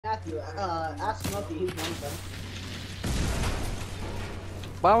Matthew, ask Smokey, he's one of them.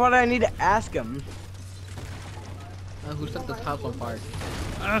 Why would I need to ask him? Who set this house on fire?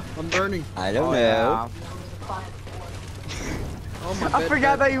 I'm burning. I don't know. Yeah. Oh my I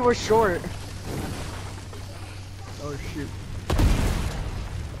forgot that you were short. Oh shoot.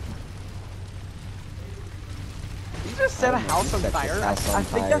 You just set a house on fire. I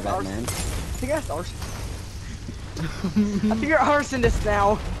think that's arson. man. I think that's arson. I think you're arsonist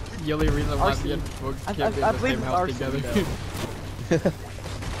now. The only reason why me and Arson. folks can't be in I the believe same it's house arson, together.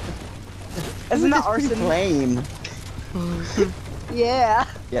 Isn't that arson? Flame. Yeah.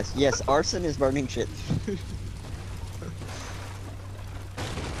 Yes, arson is burning shit.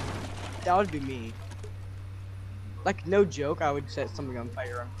 That would be me. Like, no joke, I would set something on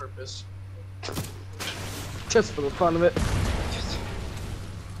fire on purpose. Just for the fun of it.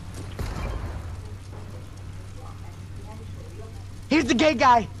 Here's the gay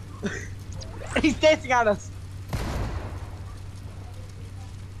guy! He's dancing on us!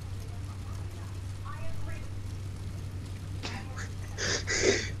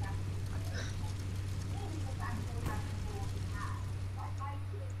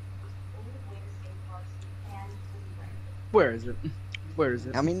 Where is it? Where is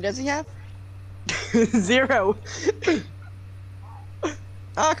it? How many does he have? 0!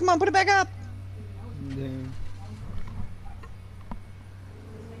 Oh, come on, put it back up! Damn.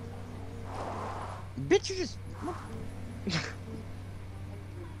 Bitch, you just...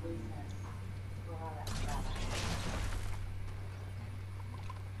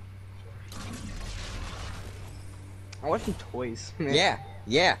 I want some toys. Yeah.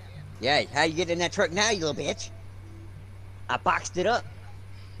 How you get in that truck now, you little bitch? I boxed it up.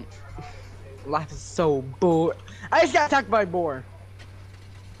 Life is so bored. I just got attacked by a boar.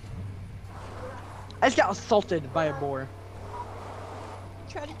 I just got assaulted by a boar.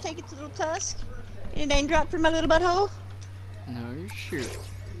 Try to take its little tusk. And it ain't dropped from my little butthole. No, you shoot.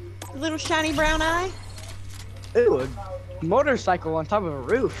 Little shiny brown eye. Ooh, a motorcycle on top of a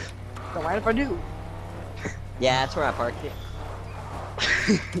roof. Don't mind if I do. Yeah, that's where I parked it.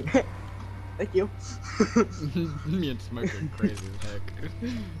 Thank you. Me and Smoke are crazy as heck.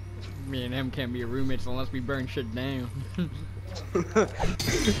 Me and him can't be roommates unless we burn shit down.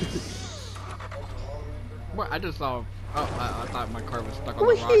 What? I just saw. Oh, I thought my car was stuck on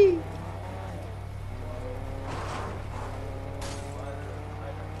the rock.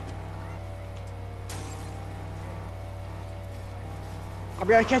 I'll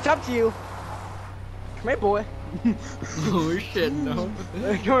be able to catch up to you. Come here, boy. Oh shit, no.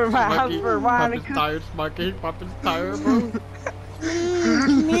 Go to my house for a while. Pop his tire, Smoky. Pop his tire, bro.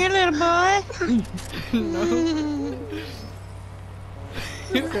 Come here, little boy. No.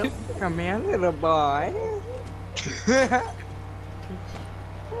 Come here, little boy.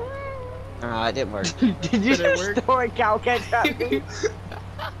 It didn't work. Did you Did it just work? throw a cow catch at me?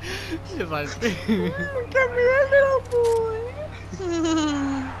 She's like, Come here, little boy.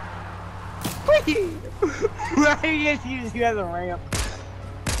 Wait. Why do you just use you as a ramp?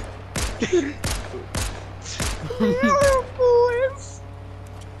 Little boys.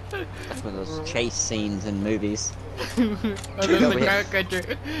 That's one of those chase scenes in movies. oh, there's the car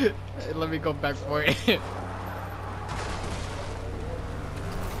catcher. Let me go back for it.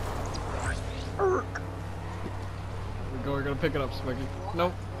 We're gonna pick it up, Smoky.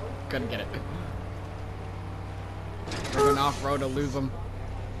 Nope. Couldn't get it. We're going off-road to lose them.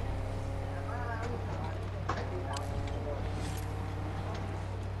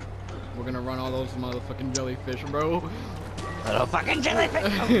 We're gonna run all those motherfucking jellyfish, bro. Little fucking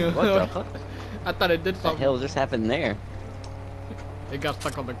jellyfish! What the fuck? I thought it did What the something. hell just happened there? It got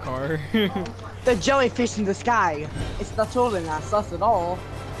stuck on the car. The jellyfish in the sky. It's not totally not sus at all.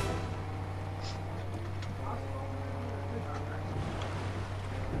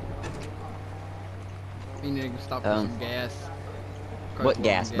 We need to stop for some gas. Car's What low on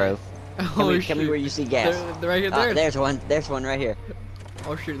gas, bro? Oh, Tell me where you see gas. They're right here. There. There's one. There's one right here.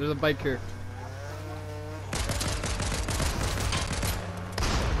 Oh shoot, there's a bike here.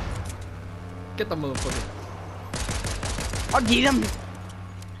 Get the motherfucker. I'll get him.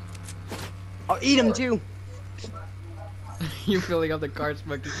 I'll eat him too. You filling up the car,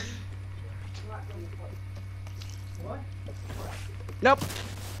 Smoky. Nope.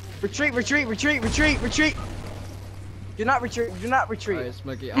 Retreat, retreat, retreat, retreat, retreat. Do not retreat. Do not retreat. Alright,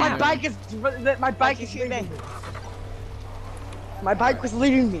 Smoky. My bike is. My bike is leading me. My bike was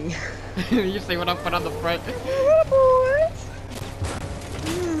leading me. You see what I put on the front? Oh,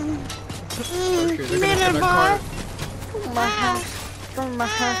 Oh, shoot, they're gonna hit our car. my house. From my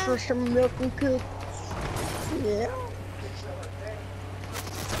house for some milk and cookies. Yeah.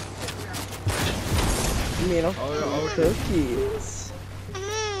 You mean Oh, cookies?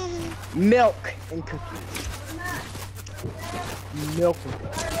 Milk and cookies. Milk and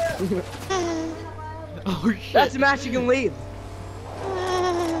cookies. Oh shit. That's the match you can leave.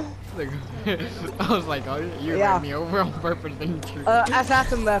 I was like, oh, you Yeah. ran me over on purpose, didn't you?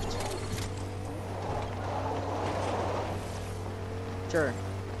 Assassin left. Sure.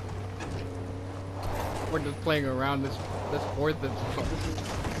 We're just playing around this fourth is.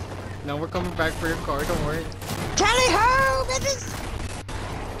 No, we're coming back for your car. Don't worry. Tally ho, bitches!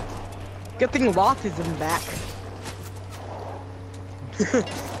 Good thing Loth isn't back.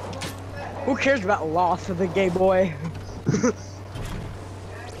 Who cares about Loth for the gay boy?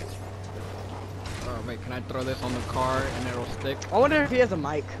 Oh wait, can I throw this on the car and it'll stick? I wonder if he has a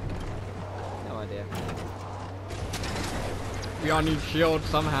mic. No idea. We all need shields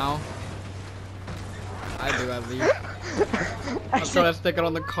somehow. I do at least. I'm trying to stick it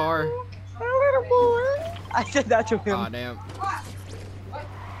on the car. Little boy. I said that to him. Aw, damn.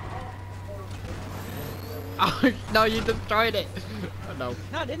 Oh, no, you destroyed it. Oh, no.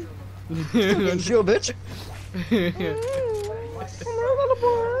 No, I didn't. Sure, bitch. Little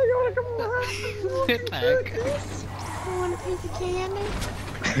boy, you wanna come Heck. You want a piece of candy?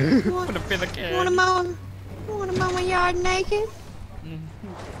 You want, Put a bit of you want to candy. mow my yard naked?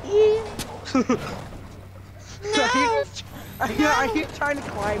 Yeah. No. Are you trying to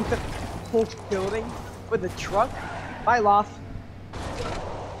climb the whole building with a truck? Bye, Loth.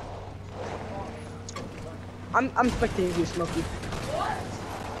 I'm spectating you, Smokey.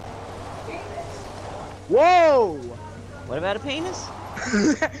 Whoa! What about a penis?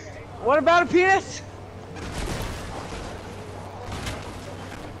 What about a penis?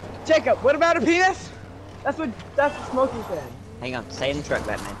 Jacob, what about a penis? That's what Smokey said. Hang on, stay in the truck,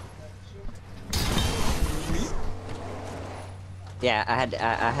 Batman. Yeah, I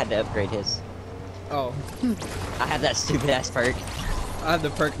had to upgrade his. Oh, I have that stupid ass perk. I have the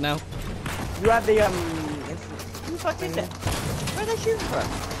perk now. You have the Who the fuck is that? Where are they shooting from?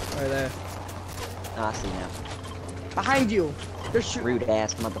 Right there. Oh, I see now. behind you. They're shooting. Rude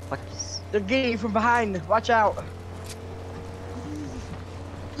ass motherfuckers. They're getting you from behind. Watch out.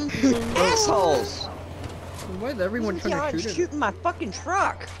 Assholes! Why is everyone Yeah, trying to it's shoot it? shooting my fucking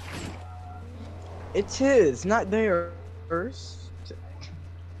truck. It's his, not theirs.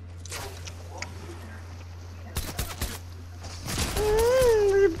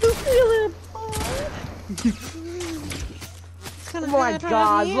 Oh my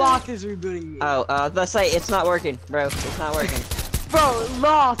god, Loth is rebooting me. Oh, let's say it's not working, bro. It's not working. Bro,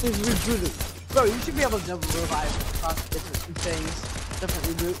 Loth is rebooting. Bro, you should be able to double revive across different things, different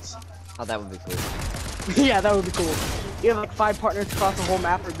reboots. Oh, that would be cool. Yeah, that would be cool. You have like 5 partners across the whole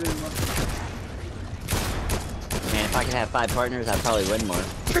map or doing one. Man, if I could have 5 partners, I'd probably win more.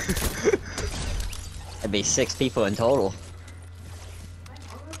 It'd be 6 people in total.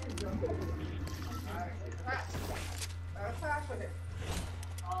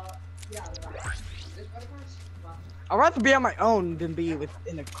 I'd rather be on my own than be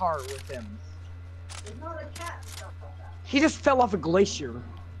in a car with him. He just fell off a glacier.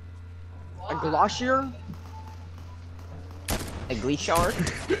 A glacier? A glacier?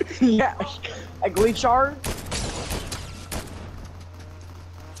 Yeah, a glacier.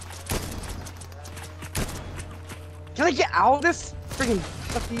 Can I get out of this freaking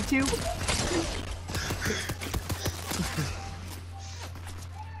fuck YouTube?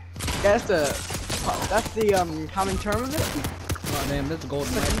 Yeah, that's the common term of it. Oh damn, this is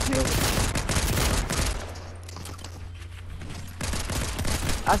golden.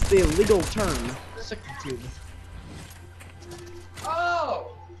 That's the legal term. YouTube.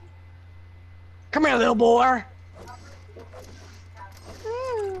 Oh! Come here, little boy.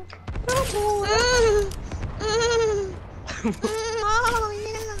 Oh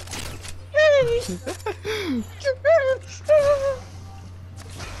yeah.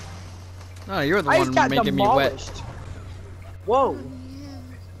 Oh, you're the I one just got making demolished. Whoa. me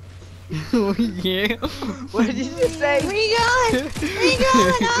wet. Yeah. What did you just say? Where you going? Where you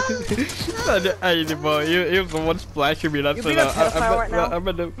going? Hey, boy, he was the one splashing me. That's You being a pedophile right now? I'm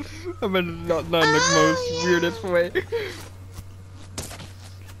in not the most weirdest way.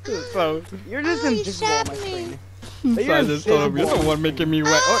 So, You're just Oh, you invisible on my shot me. screen. But so I just told him, you're the one making me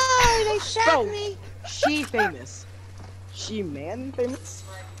wet. Oh. Oh, they shot Bro, me. she famous. She man famous?